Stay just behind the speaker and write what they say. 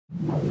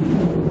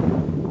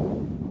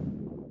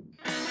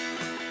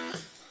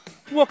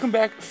Welcome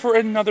back for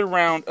another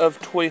round of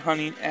toy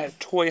hunting at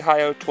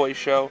Toyhio Toy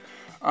Show.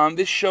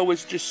 This show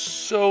was just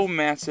so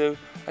massive,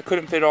 I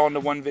couldn't fit it all into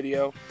one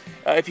video.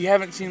 If you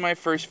haven't seen my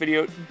first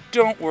video,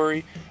 don't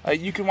worry.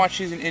 You can watch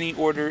these in any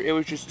order. It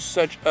was just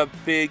such a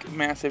big,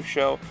 massive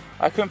show.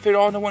 I couldn't fit it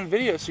all into one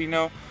video,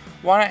 so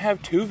why not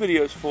have two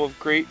videos full of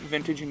great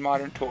vintage and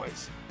modern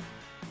toys?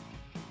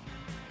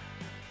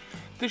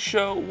 The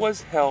show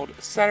was held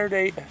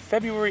Saturday,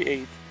 February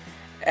 8th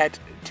at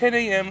 10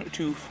 a.m.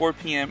 to 4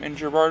 p.m. in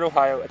Girard,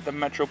 Ohio at the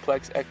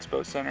Metroplex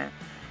Expo Center.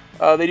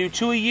 They do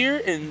 2 a year,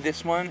 and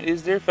this one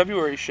is their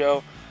February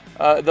show.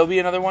 There'll be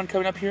another one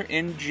coming up here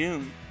in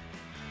June.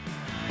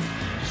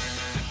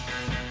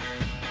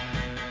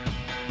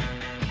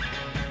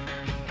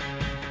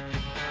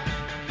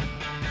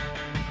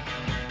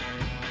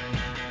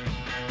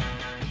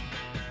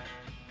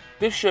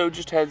 This show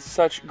just had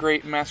such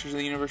great Masters of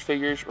the Universe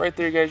figures. Right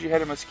there, guys, you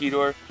had a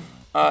Mosquitor.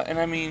 And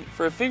I mean,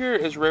 for a figure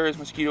as rare as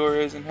Mosquitor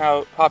is and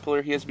how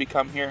popular he has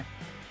become here,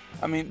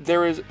 I mean,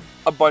 there is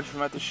a bunch of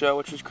them at the show,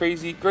 which is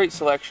crazy. Great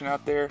selection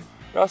out there.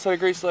 They also had a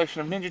great selection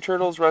of Ninja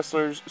Turtles,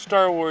 Wrestlers,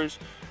 Star Wars,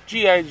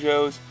 G.I.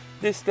 Joes,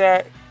 this,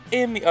 that,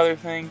 and the other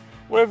thing.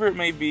 Whatever it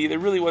may be, there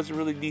really was a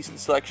really decent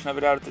selection of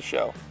it out at the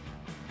show.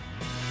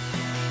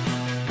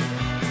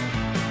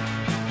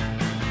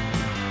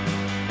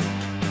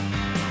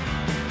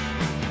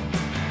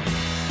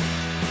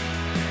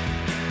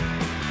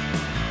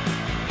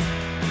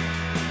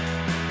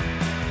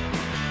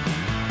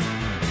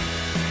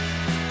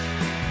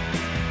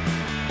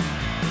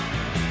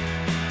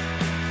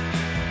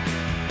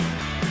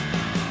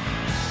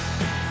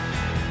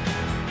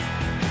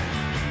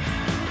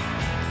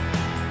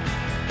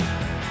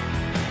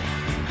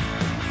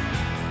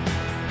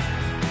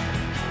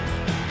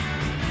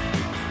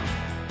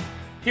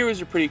 Here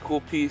is a pretty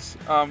cool piece,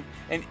 an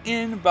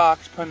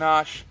in-box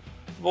panache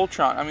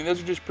Voltron. I mean,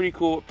 those are just pretty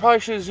cool. Probably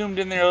should have zoomed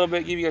in there a little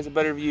bit, give you guys a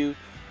better view.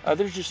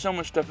 There's just so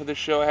much stuff at this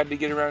show I had to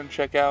get around and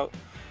check out.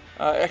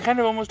 I kind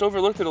of almost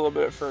overlooked it a little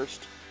bit at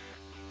first.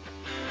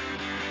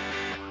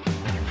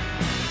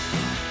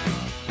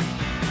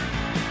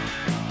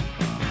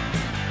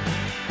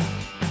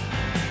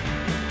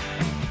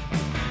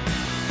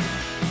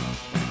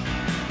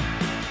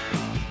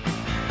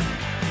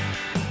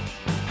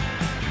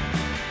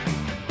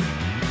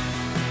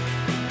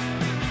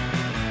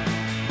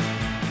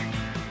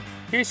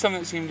 Here's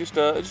something that seemed just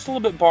a little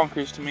bit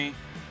bonkers to me.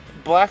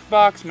 Black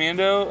box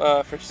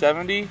Mando for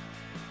 $70.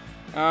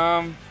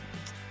 I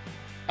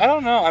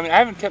don't know. I mean, I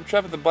haven't kept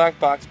track of the black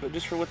box, but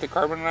just for what the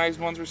carbonized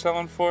ones were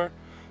selling for,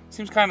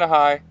 seems kind of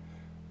high.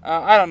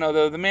 I don't know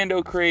though. The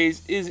Mando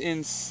craze is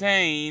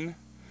insane.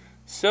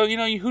 So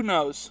who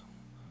knows?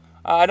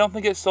 I don't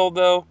think it's sold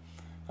though.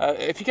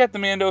 If you got the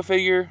Mando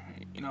figure,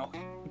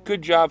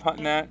 good job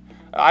hunting that.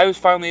 I was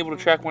finally able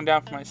to track one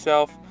down for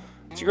myself.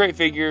 It's a great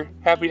figure.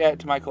 Happy to add it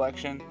to my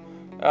collection.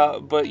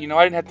 But I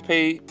didn't have to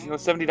pay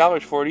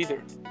 $70 for it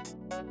either.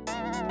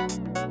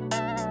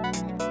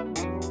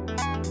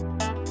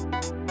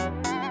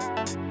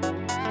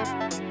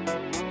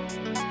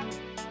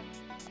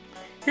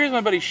 Here's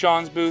my buddy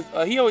Sean's booth.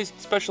 He always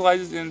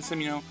specializes in some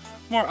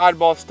more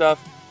oddball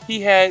stuff.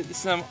 He had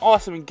some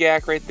awesome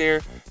GAC right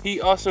there. He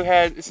also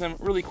had some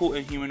really cool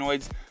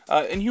Inhumanoids.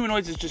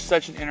 Inhumanoids is just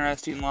such an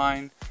interesting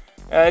line.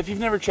 If you've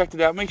never checked it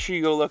out, make sure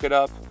you go look it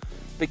up.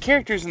 The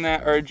characters in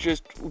that are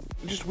just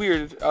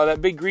weird.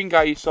 That big green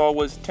guy you saw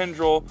was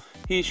Tendril.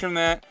 He's from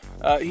that.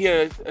 He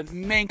had a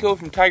Manko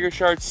from Tiger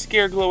Sharks,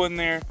 Scareglow in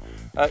there.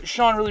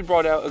 Sean really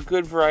brought out a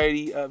good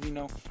variety of,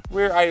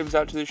 rare items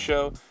out to the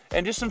show,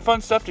 and just some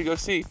fun stuff to go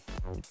see.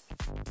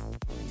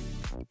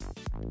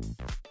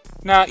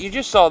 Now, you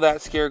just saw that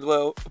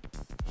Scareglow,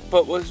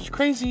 but what's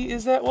crazy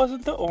is that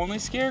wasn't the only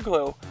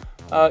Scareglow.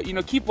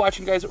 Keep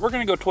watching, guys. We're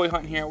going to go toy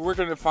hunting here. We're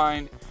going to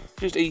find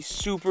just a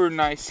super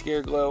nice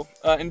Scareglow,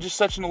 and just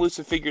such an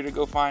elusive figure to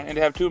go find, and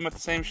to have two of them at the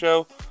same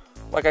show,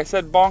 like I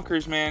said,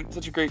 bonkers, man.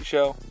 Such a great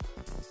show.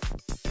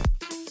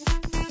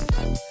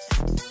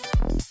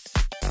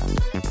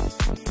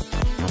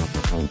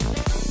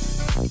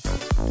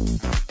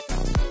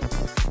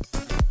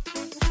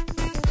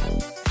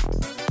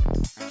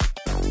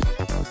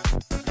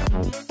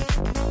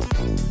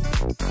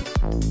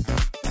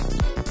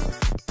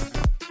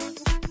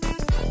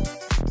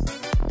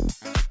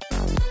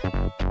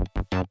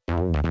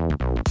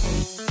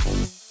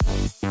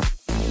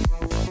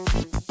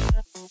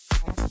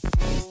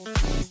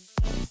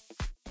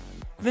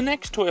 The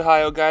next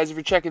Toyhio, guys, if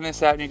you're checking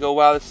this out and you go,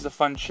 wow, this is a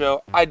fun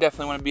show, I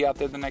definitely want to be out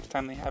there the next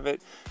time they have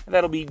it. And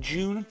that'll be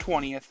June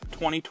 20th,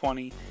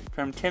 2020,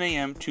 from 10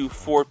 a.m. to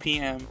 4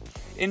 p.m.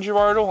 in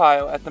Girard,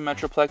 Ohio at the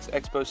Metroplex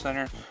Expo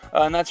Center.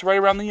 And that's right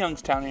around the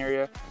Youngstown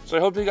area. So I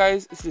hope you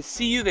guys to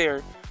see you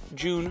there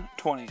June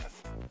 20th.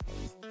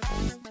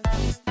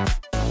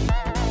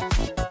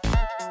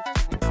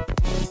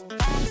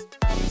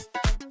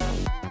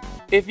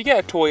 If you got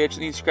a toy itch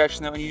that needs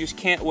scratching though and you just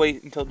can't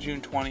wait until June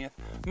 20th,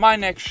 my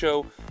next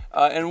show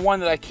And one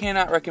that I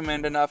cannot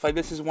recommend enough, like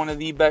this is one of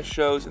the best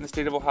shows in the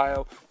state of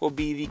Ohio, will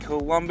be the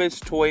Columbus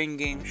Toy and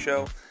Game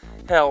Show,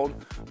 held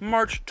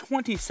March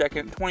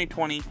 22nd,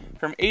 2020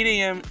 from 8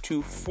 a.m.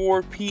 to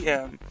 4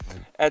 p.m.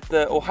 at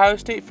the Ohio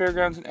State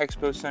Fairgrounds and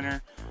Expo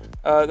Center.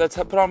 That's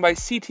put on by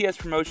CTS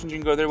Promotions. You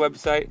can go to their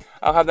website.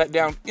 I'll have that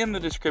down in the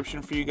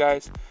description for you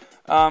guys.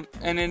 And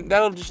then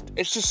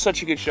it's just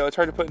such a good show. It's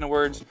hard to put into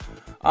words.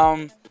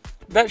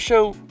 That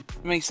show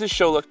makes this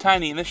show look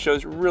tiny, and this show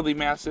is really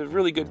massive,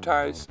 really good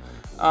ties.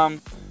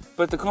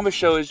 But the Columbus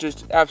show is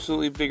just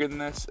absolutely bigger than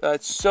this.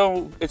 It's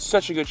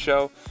such a good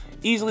show.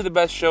 Easily the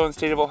best show in the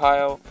state of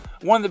Ohio.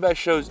 One of the best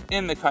shows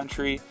in the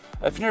country.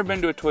 If you've never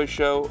been to a toy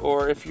show,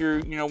 or if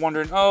you're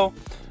wondering, I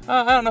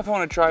don't know if I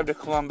want to drive to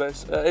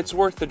Columbus, it's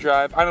worth the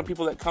drive. I know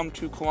people that come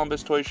to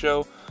Columbus Toy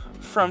Show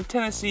from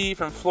Tennessee,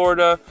 from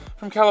Florida,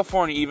 from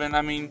California even.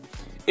 I mean,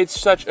 it's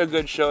such a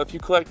good show. If you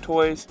collect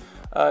toys,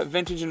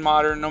 vintage and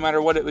modern, no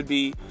matter what it would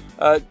be,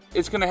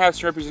 it's going to have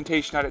some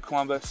representation out at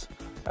Columbus.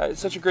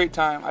 It's such a great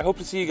time. I hope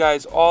to see you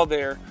guys all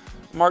there,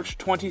 March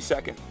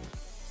 22nd.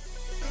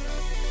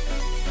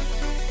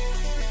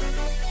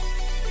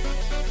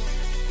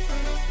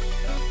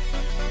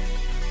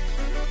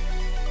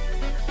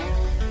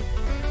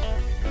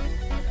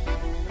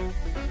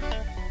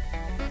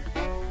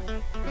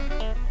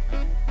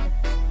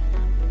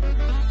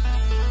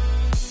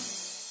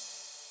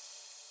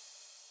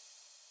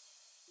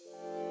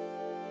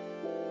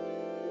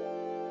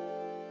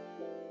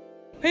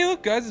 Hey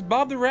look guys, it's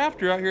Bob the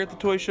Raptor out here at the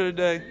toy show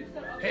today.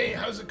 Hey,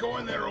 how's it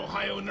going there,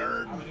 Ohio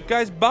nerd?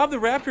 Guys, Bob the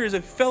Raptor is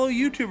a fellow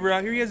YouTuber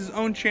out here. He has his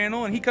own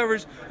channel and he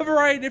covers a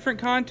variety of different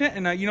content,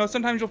 and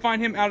sometimes you'll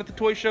find him out at the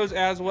toy shows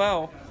as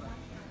well.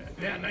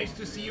 Yeah, nice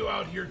to see you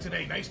out here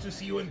today. Nice to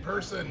see you in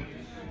person.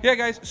 Yeah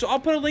guys, so I'll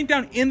put a link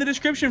down in the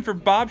description for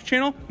Bob's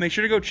channel. Make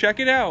sure to go check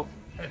it out.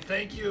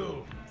 Thank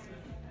you.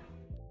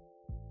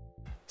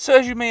 So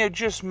as you may have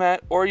just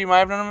met, or you might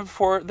have known him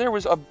before, there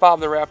was a Bob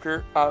the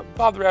Raptor.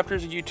 Bob the Raptor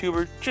is a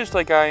YouTuber, just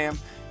like I am.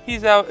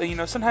 He's out,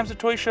 sometimes at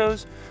toy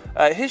shows.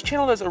 His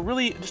channel does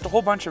just a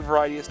whole bunch of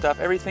variety of stuff.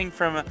 Everything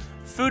from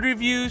food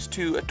reviews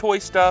to toy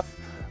stuff.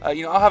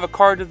 I'll have a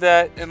card to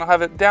that, and I'll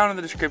have it down in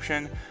the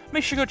description.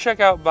 Make sure to go check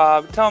out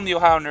Bob. Tell him the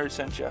Ohio Nerd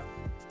sent you.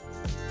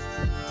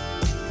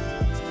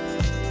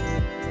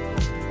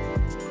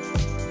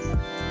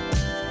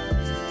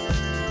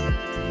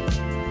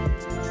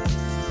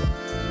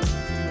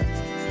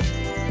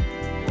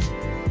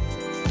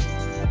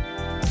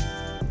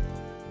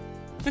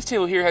 This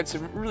table here had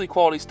some really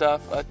quality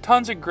stuff,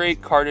 tons of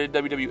great carded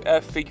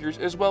WWF figures,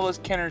 as well as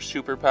Kenner's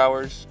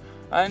Superpowers,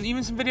 and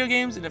even some video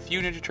games and a few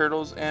Ninja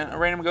Turtles and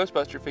random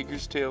Ghostbuster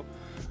figures too.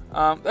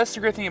 That's the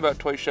great thing about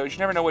toy shows, you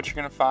never know what you're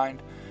going to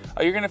find.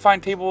 You're going to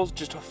find tables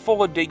just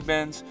full of dig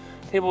bins,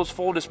 tables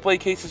full of display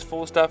cases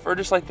full of stuff, or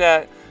just like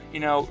that,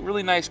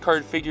 really nice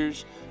carded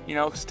figures,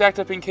 stacked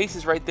up in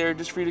cases right there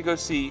just for you to go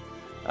see.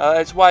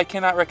 That's why I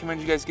cannot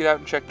recommend you guys get out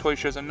and check toy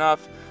shows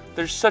enough.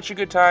 There's such a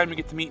good time. You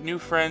get to meet new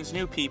friends,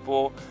 new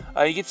people.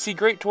 You get to see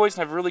great toys and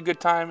have a really good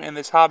time in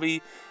this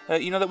hobby,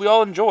 that we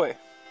all enjoy.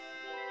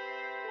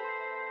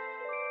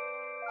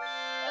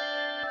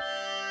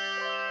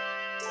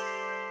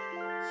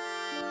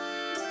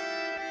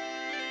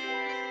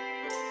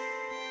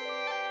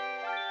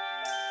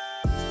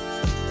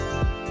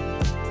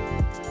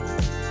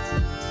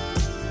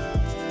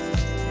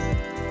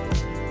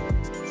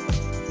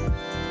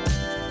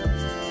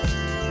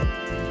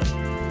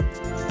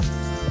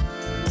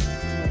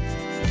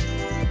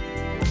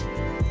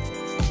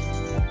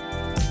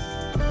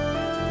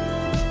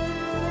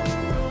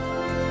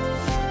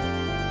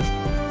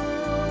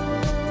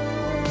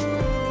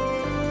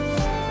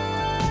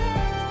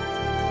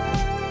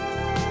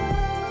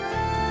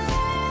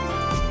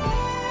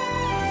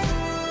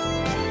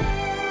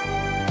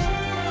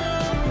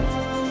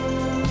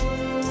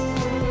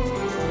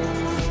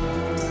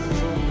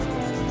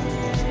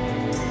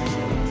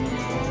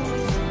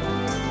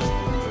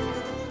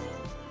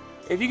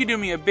 If you could do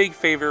me a big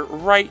favor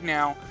right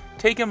now,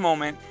 take a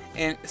moment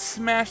and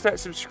smash that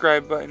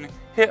subscribe button,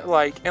 hit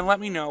like, and let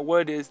me know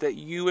what it is that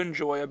you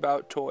enjoy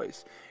about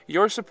toys.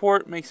 Your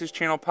support makes this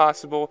channel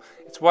possible.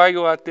 It's why I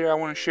go out there. I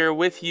want to share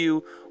with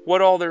you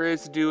what all there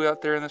is to do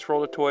out there in this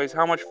world of toys,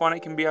 how much fun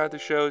it can be out at the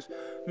shows,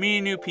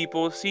 meeting new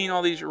people, seeing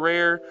all these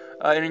rare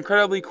and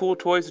incredibly cool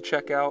toys to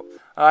check out.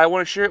 I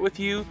want to share it with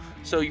you,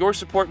 so your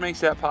support makes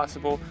that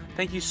possible.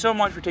 Thank you so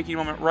much for taking a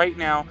moment right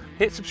now.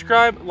 Hit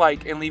subscribe,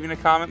 like, and leaving a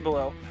comment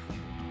below.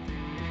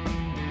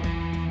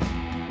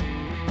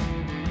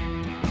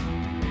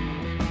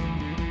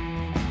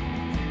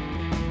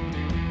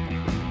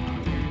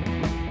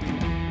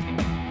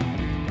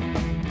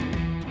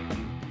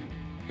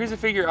 Here's a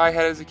figure I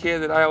had as a kid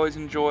that I always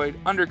enjoyed,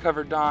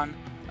 Undercover Don.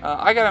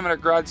 I got him at a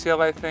garage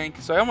sale, I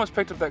think, so I almost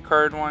picked up that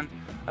card one,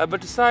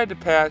 but decided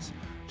to pass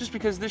just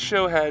because this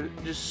show had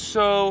just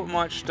so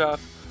much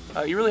stuff.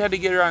 You really had to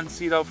get around and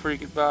see it all before you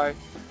could buy.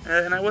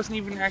 And I wasn't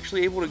even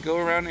actually able to go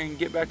around and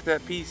get back to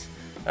that piece.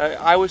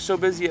 I was so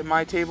busy at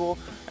my table,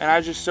 and I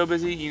was just so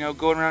busy,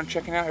 going around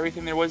checking out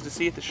everything there was to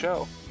see at the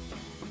show.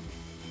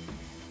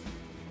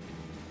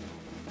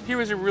 here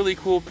was a really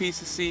cool piece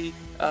to see.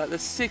 The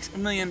 $6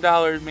 Million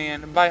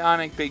Man,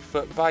 Bionic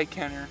Bigfoot by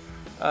Kenner.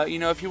 You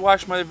know, if you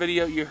watched my other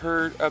video, you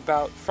heard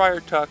about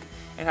Friar Tuck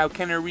and how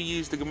Kenner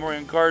reused the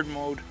Gamorrean Guard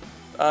mode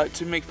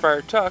to make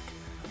Friar Tuck.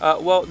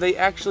 Well, they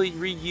actually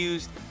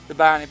reused the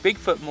Bionic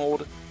Bigfoot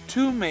mold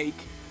to make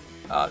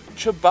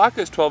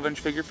Chewbacca's 12-inch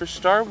figure for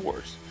Star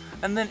Wars.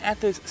 And then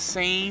at this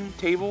same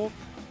table,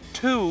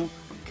 2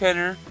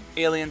 Kenner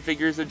alien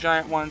figures, the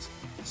giant ones.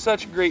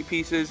 Such great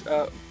pieces.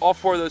 All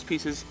 4 of those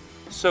pieces,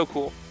 so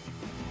cool.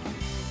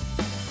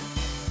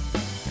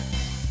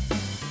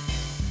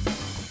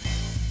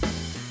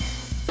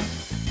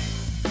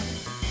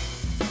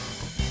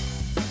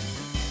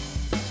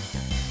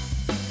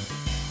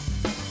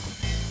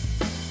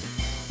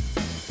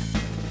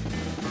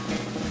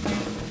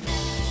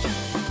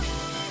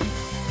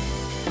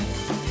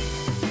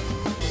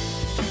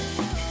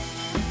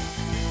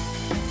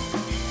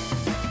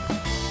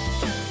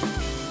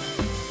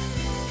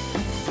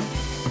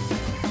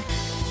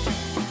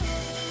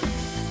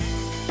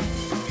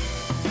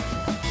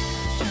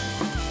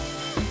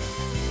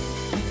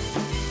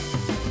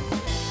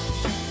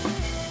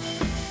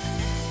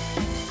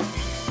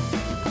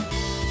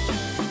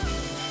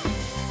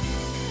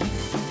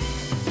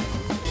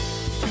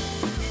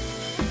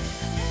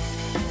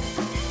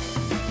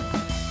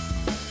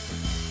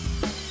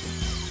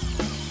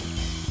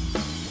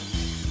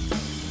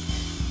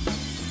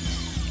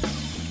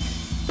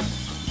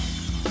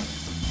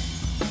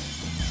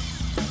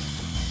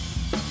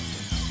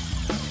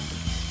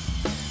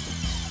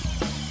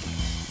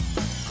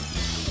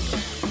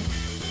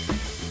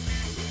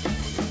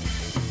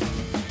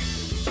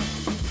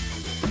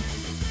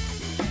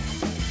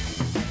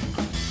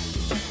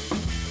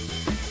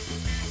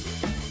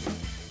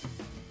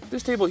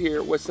 This table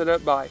here was set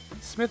up by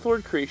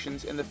Smithlord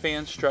Creations and the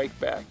Fans Strike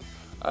Back.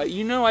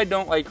 You know I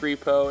don't like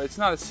repo, it's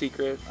not a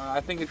secret.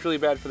 I think it's really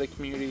bad for the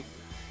community.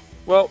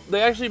 Well,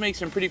 they actually make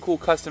some pretty cool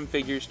custom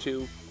figures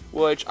too,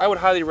 which I would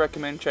highly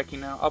recommend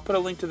checking out. I'll put a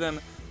link to them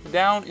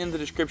down in the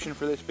description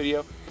for this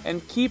video.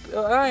 And keep an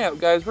eye out,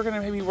 guys. We're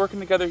going to be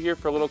working together here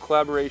for a little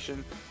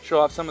collaboration,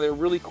 show off some of their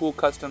really cool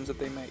customs that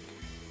they make.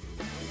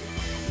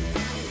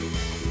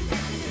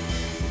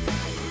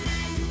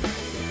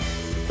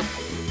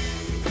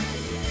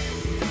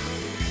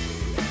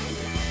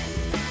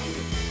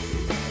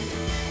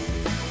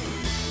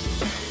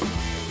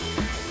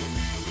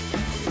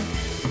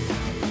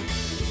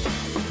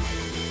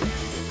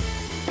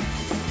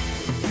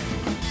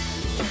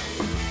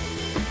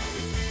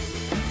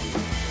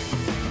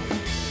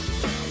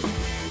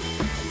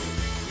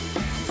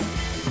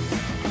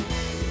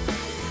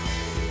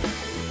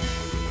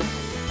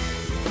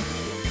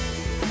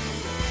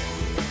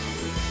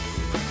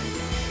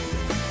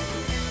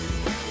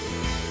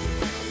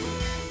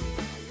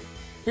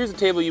 Here's a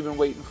table you've been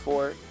waiting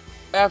for.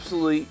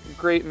 Absolutely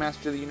great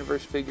Master of the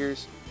Universe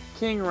figures.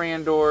 King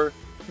Randor,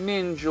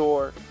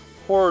 Ninjor,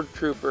 Horde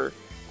Trooper.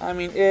 I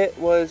mean, it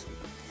was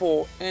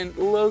full. And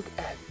look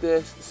at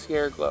this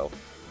Scareglow.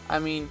 I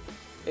mean,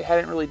 it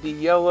hadn't really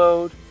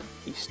de-yellowed.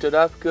 He stood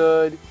up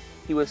good.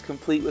 He was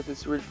complete with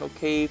his original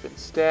cape and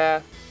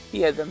staff.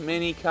 He had the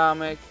mini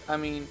comic. I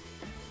mean,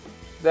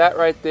 that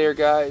right there,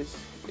 guys,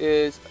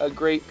 is a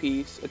great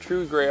piece, a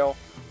true grail.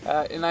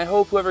 And I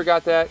hope whoever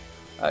got that,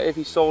 if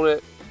he sold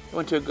it,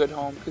 went to a good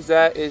home, because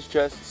that is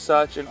just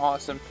such an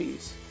awesome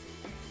piece.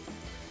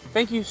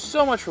 Thank you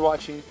so much for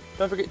watching.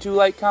 Don't forget to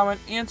like,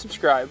 comment, and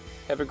subscribe.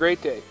 Have a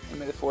great day,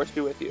 and may the Force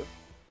be with you.